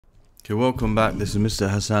Okay, welcome back. This is Mr.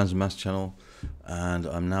 Hassan's Maths channel, and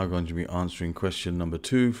I'm now going to be answering question number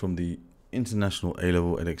 2 from the International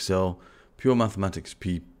A-Level Edexcel Pure Mathematics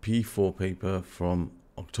P4 paper from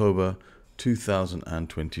October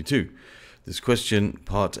 2022. This question,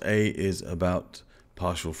 part A, is about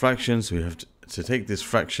partial fractions. So we have to take this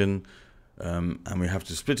fraction and we have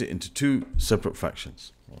to split it into two separate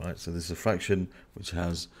fractions. All right, so this is a fraction which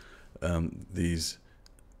has the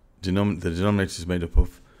denominator is made up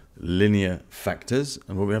of linear factors,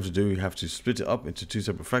 and what we have to do, we have to split it up into two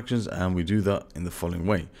separate fractions, and we do that in the following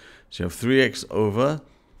way. So you have 3x over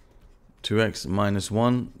 2x minus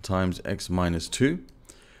 1 times x minus 2.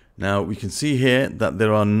 Now we can see here that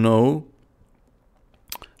there are no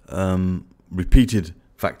repeated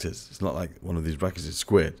factors. It's not like one of these brackets is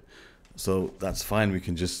squared, so that's fine. We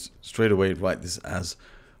can just straight away write this as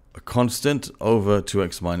a constant over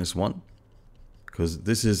 2x minus 1, because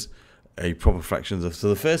this is a proper fraction. So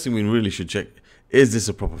the first thing we really should check, is this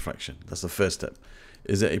a proper fraction? That's the first step.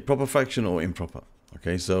 Is it a proper fraction or improper?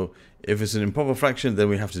 Okay, so if it's an improper fraction, then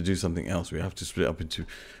we have to do something else. We have to split it up into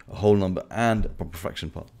a whole number and a proper fraction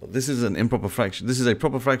part. But this is an improper fraction. This is a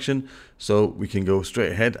proper fraction, so we can go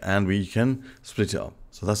straight ahead and we can split it up.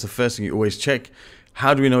 So that's the first thing you always check.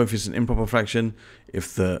 How do we know if it's an improper fraction?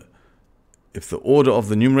 If the order of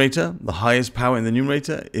the numerator, the highest power in the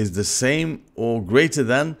numerator, is the same or greater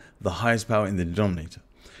than the highest power in the denominator.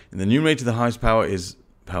 In the numerator, the highest power is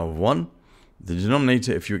power of 1. The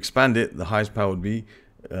denominator, if you expand it, the highest power would be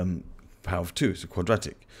power of 2. It's a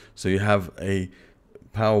quadratic. So you have a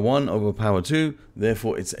power 1 over power 2.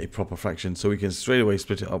 Therefore, it's a proper fraction. So we can straight away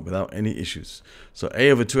split it up without any issues. So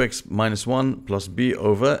a over 2x minus 1 plus b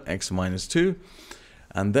over x minus 2.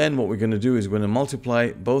 And then what we're going to do is we're going to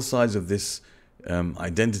multiply both sides of this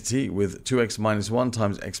identity with 2x minus 1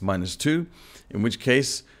 times x minus 2, in which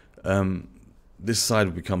case this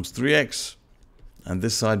side becomes 3x and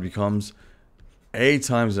this side becomes a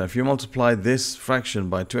times, now if you multiply this fraction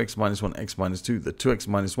by 2x minus 1, x minus 2, the 2x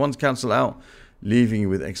minus 1s cancel out, leaving you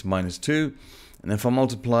with x minus 2. And if I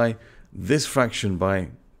multiply this fraction by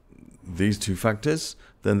these two factors,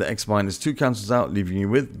 then the x minus 2 cancels out, leaving you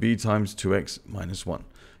with b times 2x minus 1.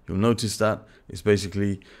 You'll notice that it's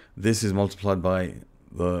basically, this is multiplied by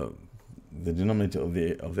the denominator of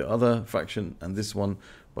the other fraction, and this one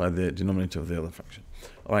by the denominator of the other fraction.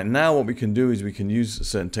 All right, now what we can do is we can use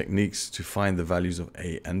certain techniques to find the values of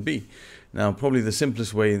a and b. Now, probably the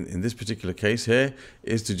simplest way in this particular case here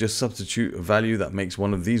is to just substitute a value that makes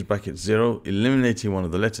one of these brackets 0, eliminating one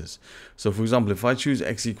of the letters. So, for example, if I choose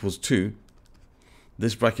x equals 2,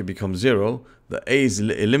 this bracket becomes 0. The a is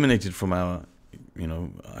eliminated from our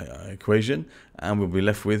equation, and we'll be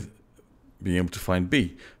left with being able to find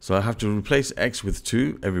b. So I have to replace x with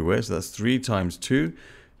 2 everywhere. So that's 3 times 2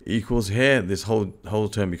 equals, here this whole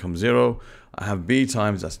term becomes 0. I have b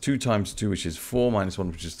times, that's 2 times 2, which is 4, minus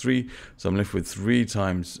 1, which is 3. So I'm left with 3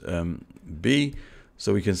 times b.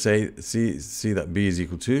 So we can say, see that b is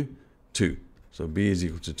equal to 2. So b is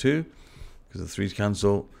equal to 2 because the 3's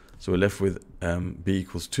cancel. So we're left with b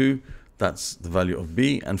equals 2. That's the value of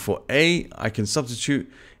b. And for a, I can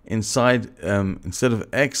substitute inside, instead of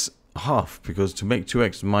x, half, because to make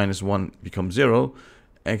 2x minus 1 become 0,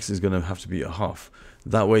 x is going to have to be a half.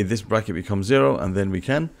 That way this bracket becomes 0, and then we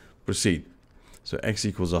can proceed. So x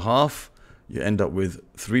equals a half. You end up with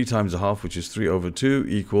 3 times a half, which is 3 over 2,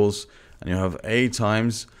 equals, and you have a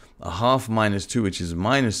times a half minus 2, which is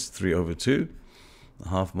minus 3 over 2. A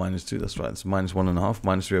half minus 2, that's right, it's minus 1.5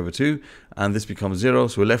 minus 3 over 2, and this becomes 0.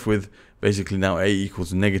 So we're left with basically now a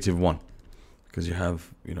equals negative 1, because you have,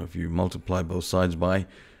 if you multiply both sides by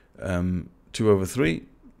 2 over 3,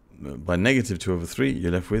 by negative 2 over 3,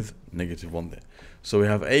 you're left with negative 1 there. So we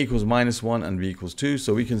have a equals minus 1 and b equals 2.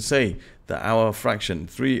 So we can say that our fraction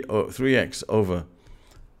 3x over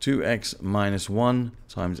 2x minus 1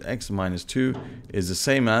 times x minus 2 is the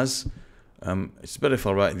same as, it's better if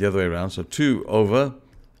I write it the other way around. So 2 over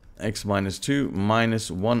x minus 2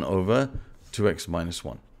 minus 1 over 2x minus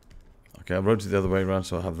 1. Okay, I wrote it the other way around,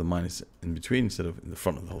 so I have the minus in between instead of in the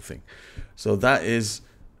front of the whole thing. So that is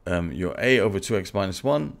your a over 2x minus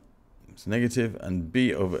 1, it's negative, and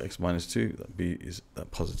b over x minus 2, that b is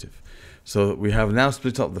positive. So we have now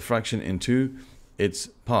split up the fraction into its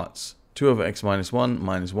parts. 2 over x minus 1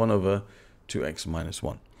 minus 1 over 2x minus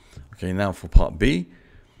 1. Okay, now for part b.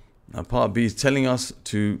 Now part b is telling us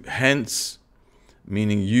to hence,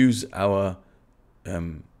 meaning use our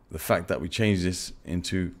the fact that we changed this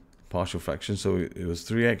into partial fraction. So it was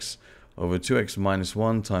 3x over 2x minus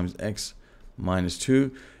 1 times x minus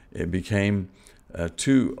 2. It became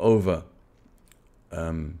 2 over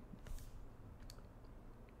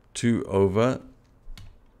 2 over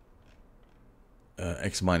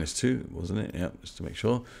x minus 2, wasn't it? Yeah, just to make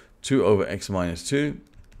sure. 2 over x minus 2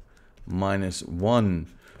 minus 1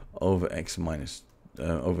 over x minus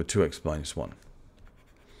over 2x minus 1.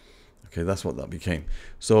 Okay, that's what that became.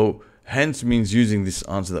 So hence means using this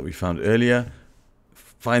answer that we found earlier,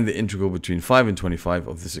 find the integral between 5 and 25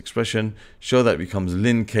 of this expression, show that it becomes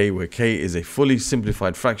ln k, where k is a fully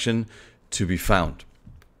simplified fraction to be found.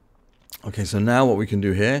 Okay, so now what we can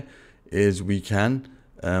do here is we can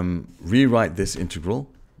rewrite this integral.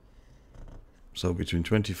 So between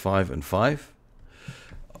 25 and 5,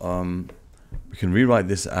 we can rewrite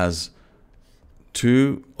this as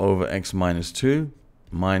 2 over x minus 2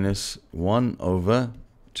 minus 1 over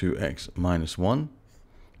 2x minus 1,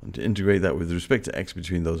 and to integrate that with respect to x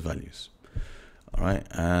between those values. All right,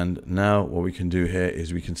 and now what we can do here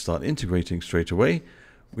is we can start integrating straight away.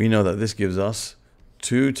 We know that this gives us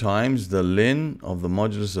 2 times the ln of the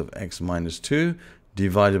modulus of x minus 2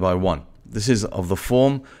 divided by 1. This is of the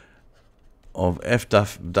form of f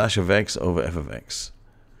dash of x over f of x.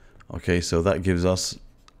 Okay, so that gives us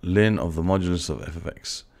ln of the modulus of f of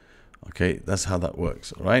x. Okay, that's how that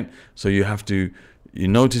works. All right, so you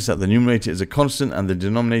notice that the numerator is a constant and the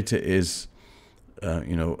denominator is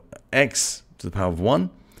x to the power of 1.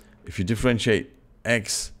 If you differentiate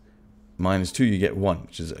x minus 2, you get 1,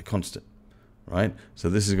 which is a constant. Right, so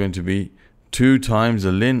this is going to be 2 times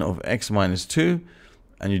the ln of x minus 2,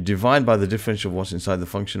 and you divide by the differential of what's inside the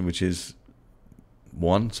function, which is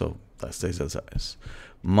 1, so that stays as it is.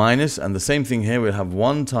 Minus, and the same thing here, we'll have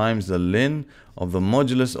 1 times the ln of the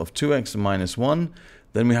modulus of 2x minus 1.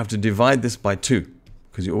 Then we have to divide this by 2,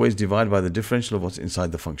 because you always divide by the differential of what's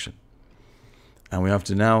inside the function. And we have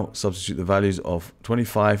to now substitute the values of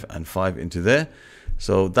 25 and 5 into there.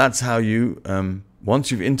 So that's how you,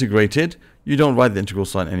 once you've integrated, you don't write the integral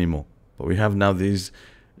sign anymore. But we have now these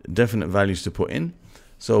definite values to put in.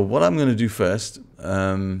 So what I'm going to do first,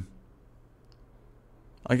 I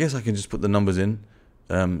guess I can just put the numbers in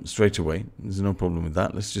straight away. There's no problem with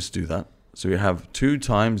that. Let's just do that. So we have 2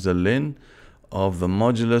 times the ln of the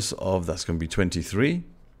modulus of, that's going to be 23.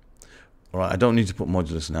 All right, I don't need to put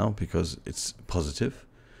modulus now because it's positive.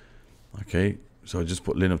 Okay, so I just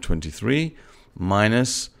put ln of 23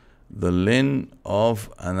 minus the ln of,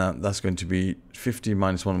 and that's going to be 50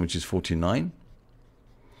 minus 1, which is 49.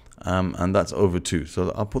 And that's over 2.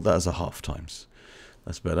 So I'll put that as a half times.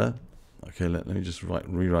 That's better. Okay, let me just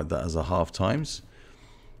rewrite that as a half times.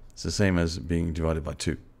 It's the same as being divided by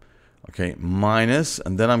 2. Okay, minus,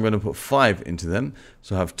 and then I'm going to put 5 into them.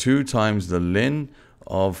 So I have 2 times the ln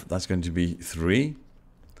of, that's going to be 3,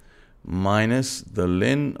 minus the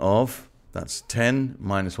ln of, that's 10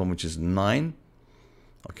 minus 1, which is 9.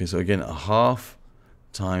 Okay, so again, a half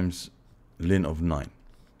times ln of 9.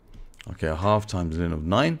 Okay, a half times ln of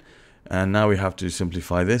 9. And now we have to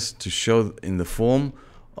simplify this to show in the form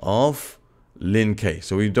of ln k.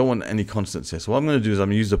 So we don't want any constants here. So what I'm going to do is I'm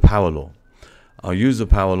going to use the power law. I'll use the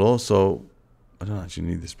power law. So I don't actually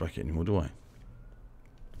need this bracket anymore, do I?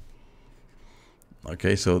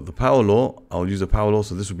 Okay, so the power law, I'll use the power law.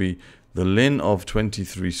 So this will be the ln of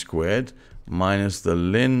 23 squared minus the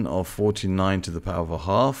ln of 49 to the power of a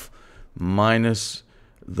half minus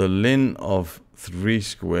the ln of 3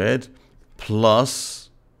 squared plus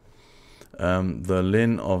the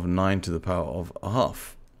ln of 9 to the power of a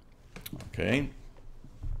half. Okay,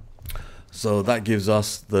 so that gives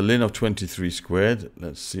us the ln of 23 squared.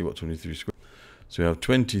 Let's see what 23 squared. So we have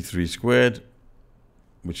 23 squared,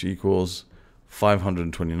 which equals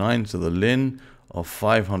 529. So the ln of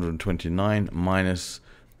 529 minus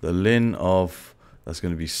the ln of, that's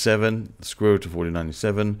going to be 7, the square root of 49 is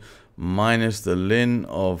 7, minus the ln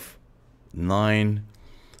of 9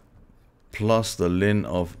 plus the ln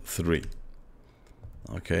of 3.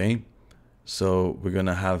 Okay, so we're going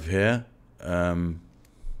to have here,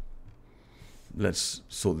 let's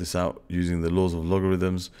sort this out using the laws of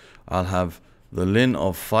logarithms. I'll have the ln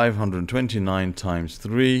of 529 times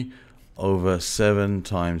 3 over 7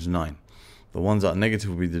 times 9. The ones that are negative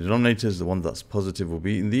will be the denominators, the one that's positive will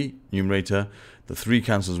be in the numerator. The 3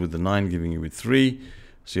 cancels with the 9, giving you with 3.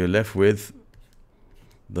 So you're left with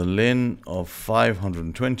the ln of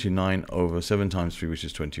 529 over 7 times 3, which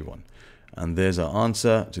is 21. And there's our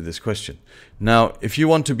answer to this question. Now, if you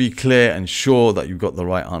want to be clear and sure that you've got the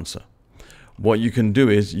right answer, what you can do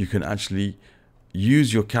is you can actually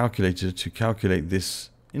use your calculator to calculate this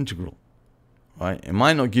integral. Right? It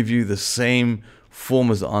might not give you the same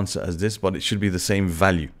form as the answer as this, but it should be the same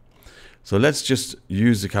value. So let's just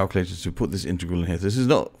use the calculator to put this integral in here. This is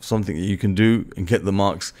not something that you can do and get the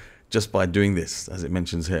marks just by doing this, as it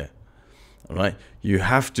mentions here. All right, you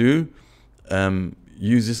have to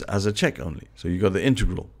use this as a check only. So you got the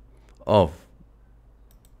integral of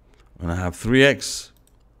I'm going to have 3x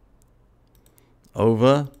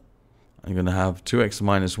over, I'm going to have 2x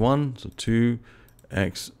minus 1, so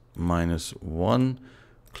 2x minus 1,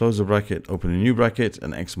 close the bracket, open a new bracket,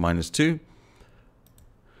 and x minus 2.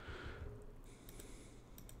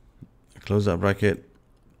 Close that bracket,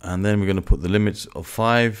 and then we're going to put the limits of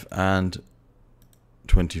 5 and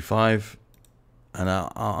 25, and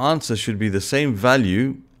our answer should be the same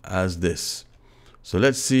value as this. So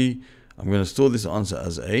let's see, I'm going to store this answer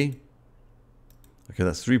as A. Okay,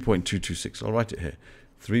 that's 3.226. I'll write it here.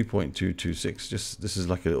 3.226. Just this is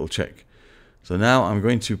like a little check. So now I'm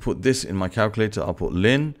going to put this in my calculator. I'll put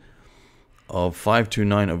ln of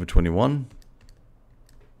 529 over 21.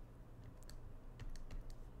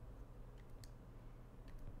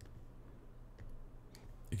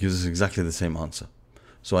 It gives us exactly the same answer.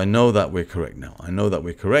 So I know that we're correct now. I know that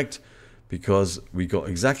we're correct because we got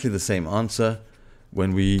exactly the same answer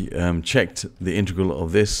when we checked the integral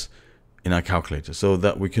of this in our calculator, so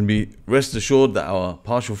that we can be rest assured that our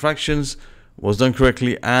partial fractions was done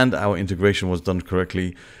correctly and our integration was done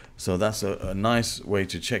correctly. So that's a nice way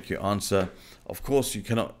to check your answer. Of course, you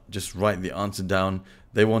cannot just write the answer down.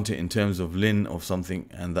 They want it in terms of ln of something,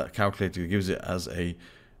 and that calculator gives it as a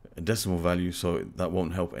decimal value, so that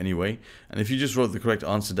won't help anyway. And if you just wrote the correct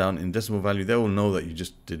answer down in decimal value, they will know that you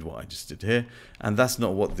just did what I just did here, and that's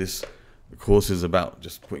not what this course is about,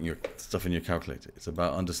 just putting your stuff in your calculator. It's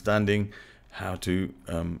about understanding how to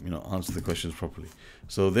answer the questions properly.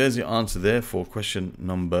 So there's your answer there for question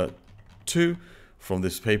number 2 from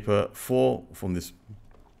this paper 4, from this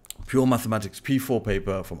Pure Mathematics P4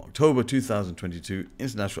 paper from October 2022,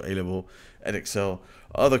 International A-Level, Edexcel.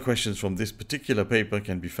 Other questions from this particular paper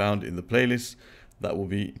can be found in the playlist that will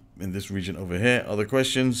be in this region over here. Other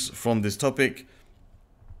questions from this topic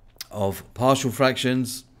of partial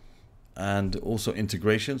fractions and also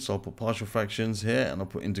integration. So I'll put partial fractions here and I'll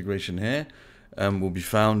put integration here. Will be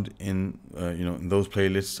found in in those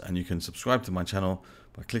playlists, and you can subscribe to my channel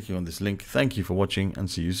by clicking on this link. Thank you for watching, and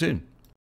see you soon.